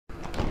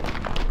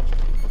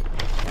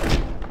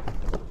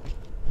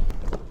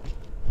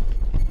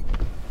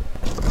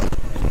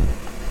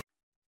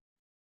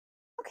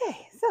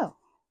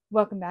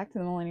Welcome back to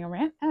the Millennial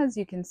Rant. As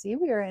you can see,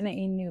 we are in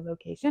a new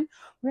location.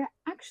 We're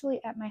actually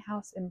at my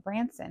house in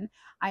Branson.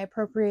 I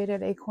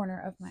appropriated a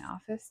corner of my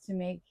office to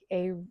make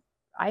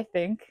I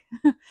think,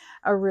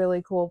 a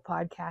really cool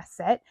podcast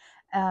set.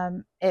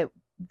 It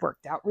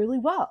worked out really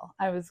well.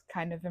 I was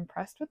kind of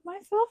impressed with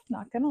myself,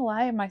 not gonna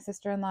lie. My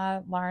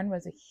sister-in-law, Lauren,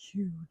 was a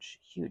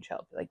huge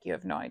help. Like, you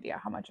have no idea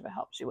how much of a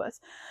help she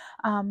was.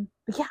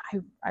 But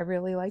yeah, I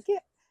really like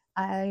it.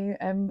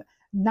 I'm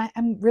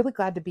really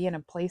glad to be in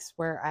a place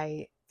where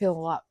I feel a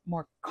lot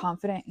more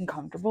confident and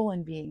comfortable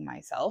in being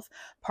myself.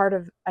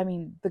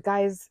 The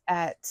guys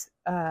at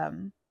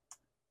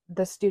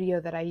the studio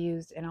that I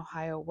used in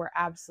Ohio were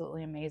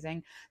absolutely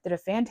amazing. Did a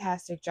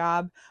fantastic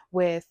job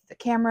with the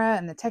camera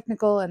and the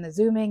technical and the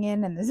zooming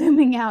in and the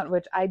zooming out,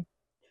 which I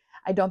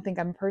don't think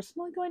I'm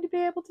personally going to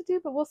be able to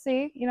do, but we'll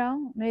see.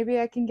 Maybe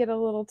I can get a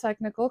little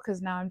technical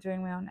because now I'm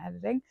doing my own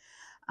editing,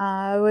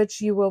 which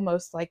you will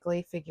most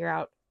likely figure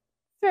out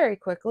very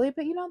quickly,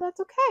 but that's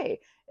okay.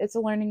 It's a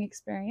learning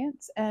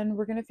experience and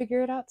we're going to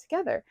figure it out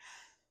together.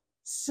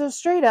 So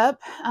straight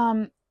up,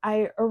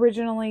 I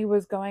originally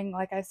was going,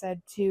 like I said,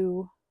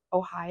 to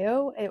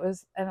Ohio. It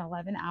was an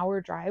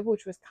 11-hour drive,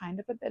 which was kind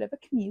of a bit of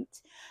a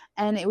commute,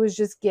 and it was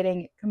just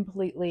getting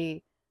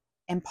completely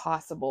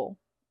impossible,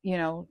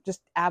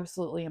 just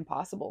absolutely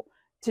impossible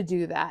to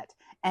do that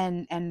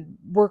and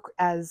work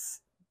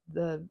as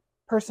the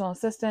personal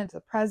assistant to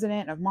the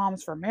president of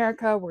Moms for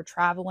America. We're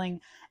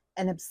traveling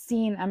an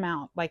obscene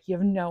amount. Like, you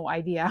have no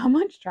idea how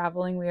much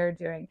traveling we are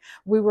doing.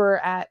 We were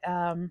at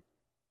oh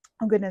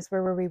goodness,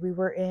 where were we? We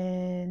were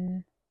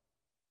in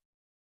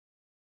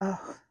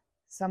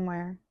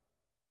somewhere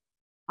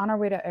on our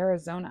way to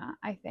Arizona,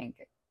 I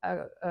think,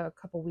 a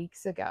couple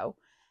weeks ago.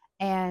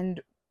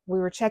 And we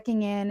were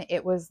checking in.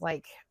 It was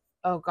like,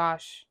 oh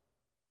gosh,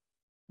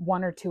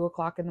 1 or 2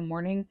 o'clock in the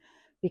morning,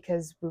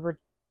 because we were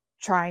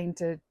trying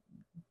to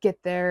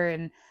get there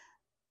and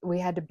we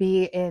had to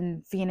be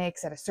in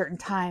Phoenix at a certain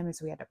time,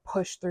 so we had to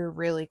push through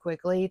really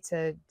quickly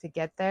to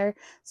get there.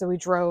 So we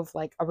drove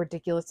like a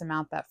ridiculous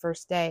amount that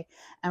first day,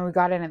 and we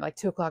got in at like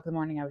 2 o'clock in the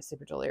morning. I was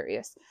super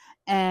delirious,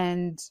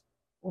 and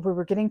we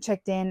were getting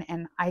checked in,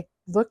 and I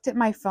looked at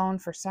my phone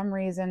for some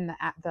reason,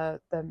 the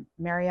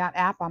Marriott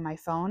app on my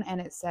phone,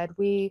 and it said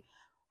we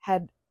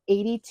had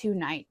 82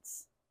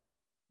 nights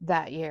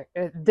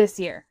this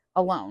year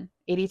alone,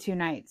 82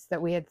 nights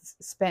that we had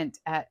spent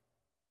at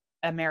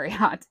a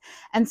Marriott.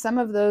 And some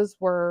of those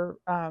were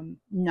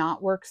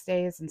not work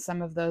stays, and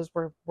some of those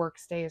were work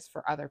stays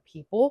for other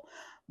people.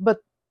 But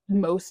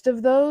most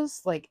of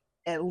those, like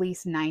at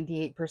least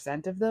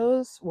 98% of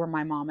those, were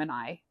my mom and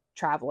I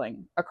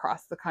traveling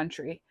across the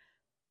country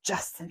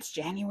just since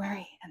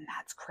January. And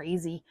that's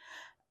crazy.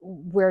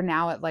 We're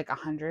now at like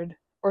 100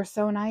 or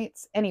so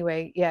nights.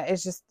 Anyway, yeah,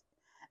 it's just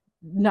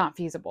not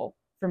feasible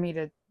for me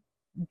to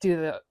do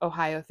the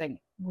Ohio thing.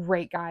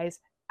 Great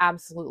guys,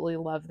 absolutely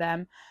love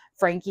them.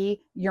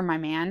 Frankie, you're my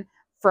man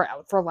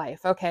for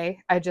life. Okay,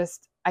 I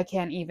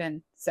can't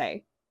even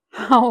say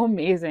how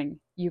amazing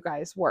you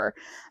guys were.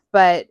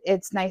 But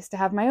it's nice to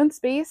have my own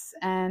space,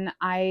 and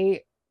I'm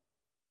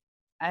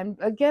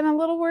again a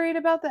little worried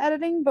about the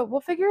editing, but we'll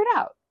figure it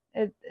out.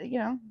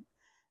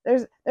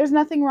 There's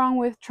nothing wrong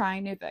with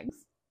trying new things.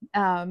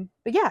 But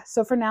yeah,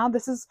 so for now,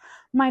 this is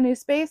my new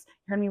space.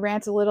 You heard me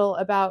rant a little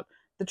about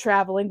the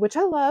traveling, which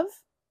I love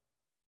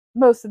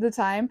most of the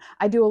time.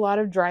 I do a lot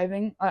of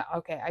driving.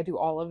 I do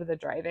all of the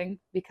driving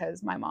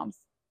because my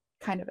mom's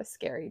kind of a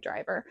scary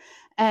driver.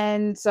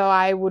 And so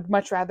I would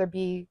much rather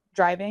be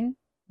driving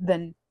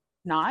than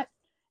not.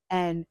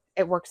 And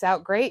it works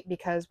out great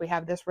because we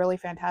have this really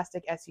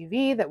fantastic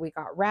SUV that we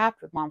got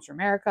wrapped with Moms for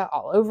America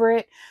all over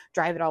it.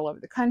 Drive it all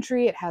over the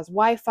country. It has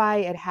Wi-Fi.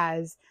 It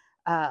has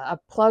a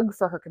plug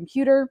for her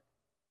computer.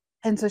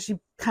 And so she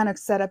kind of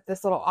set up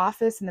this little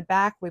office in the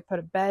back. We put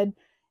a bed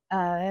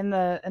in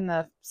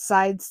the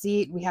side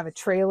seat. We have a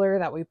trailer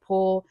that we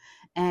pull,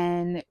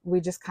 and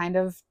we just kind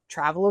of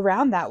travel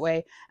around that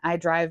way. I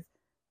drive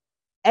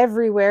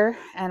everywhere,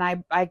 and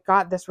I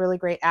got this really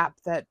great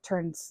app that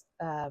turns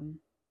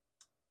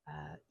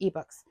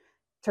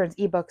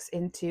ebooks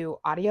into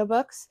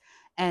audiobooks,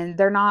 and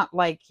they're not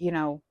like,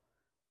 the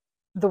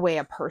way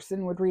a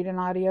person would read an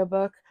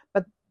audiobook.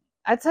 But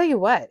I tell you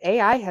what,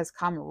 AI has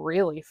come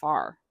really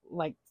far,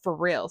 like for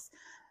reals,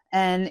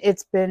 and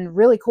it's been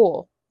really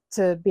cool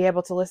to be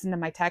able to listen to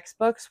my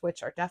textbooks,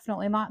 which are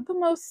definitely not the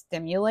most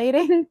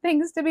stimulating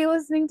things to be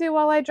listening to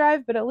while I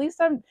drive, but at least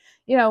I'm,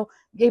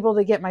 able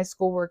to get my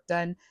schoolwork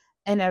done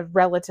in a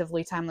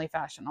relatively timely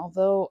fashion.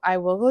 Although I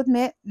will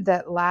admit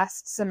that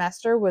last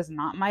semester was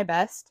not my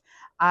best.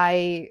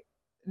 I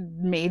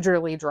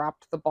majorly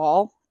dropped the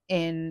ball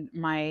in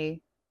my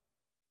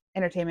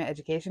entertainment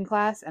education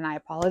class, and I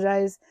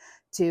apologize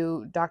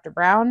to Dr.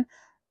 Brown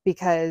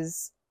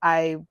because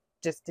I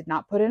just did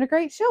not put in a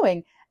great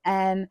showing.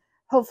 And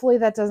hopefully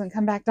that doesn't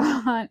come back to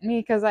haunt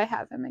me because I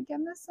have him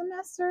again this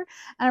semester.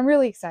 And I'm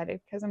really excited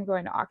because I'm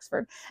going to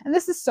Oxford. And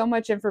this is so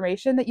much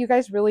information that you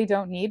guys really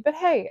don't need. But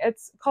hey,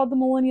 it's called the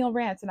Millennial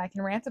Rant, and I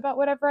can rant about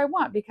whatever I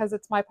want because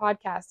it's my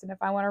podcast. And if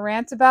I want to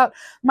rant about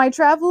my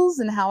travels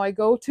and how I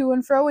go to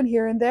and fro and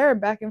here and there and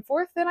back and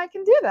forth, then I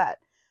can do that.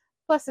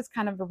 Plus, it's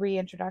kind of a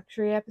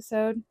reintroductory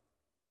episode,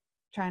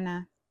 trying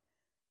to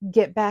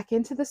get back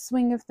into the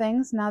swing of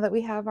things now that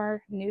we have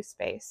our new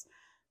space.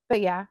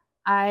 But yeah,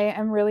 I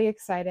am really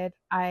excited.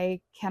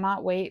 I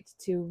cannot wait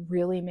to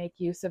really make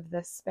use of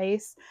this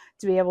space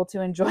to be able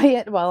to enjoy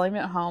it while I'm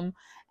at home.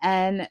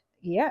 And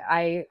yeah,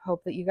 I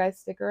hope that you guys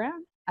stick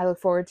around. I look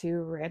forward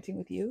to ranting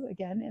with you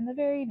again in the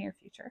very near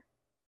future.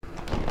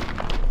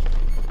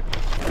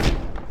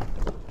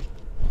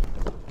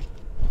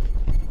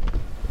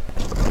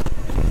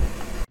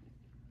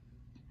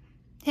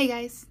 Hey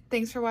guys,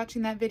 thanks for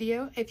watching that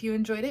video. If you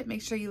enjoyed it,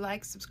 make sure you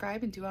like,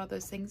 subscribe, and do all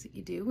those things that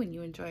you do when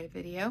you enjoy a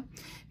video.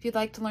 If you'd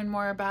like to learn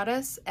more about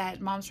us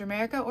at Moms for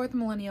America or the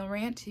Millennial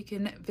Rant, you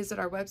can visit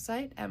our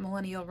website at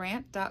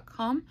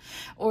millennialrant.com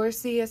or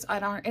see us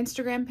on our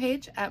Instagram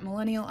page at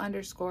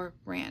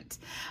millennial_rant.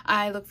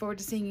 I look forward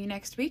to seeing you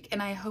next week,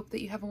 and I hope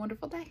that you have a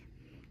wonderful day.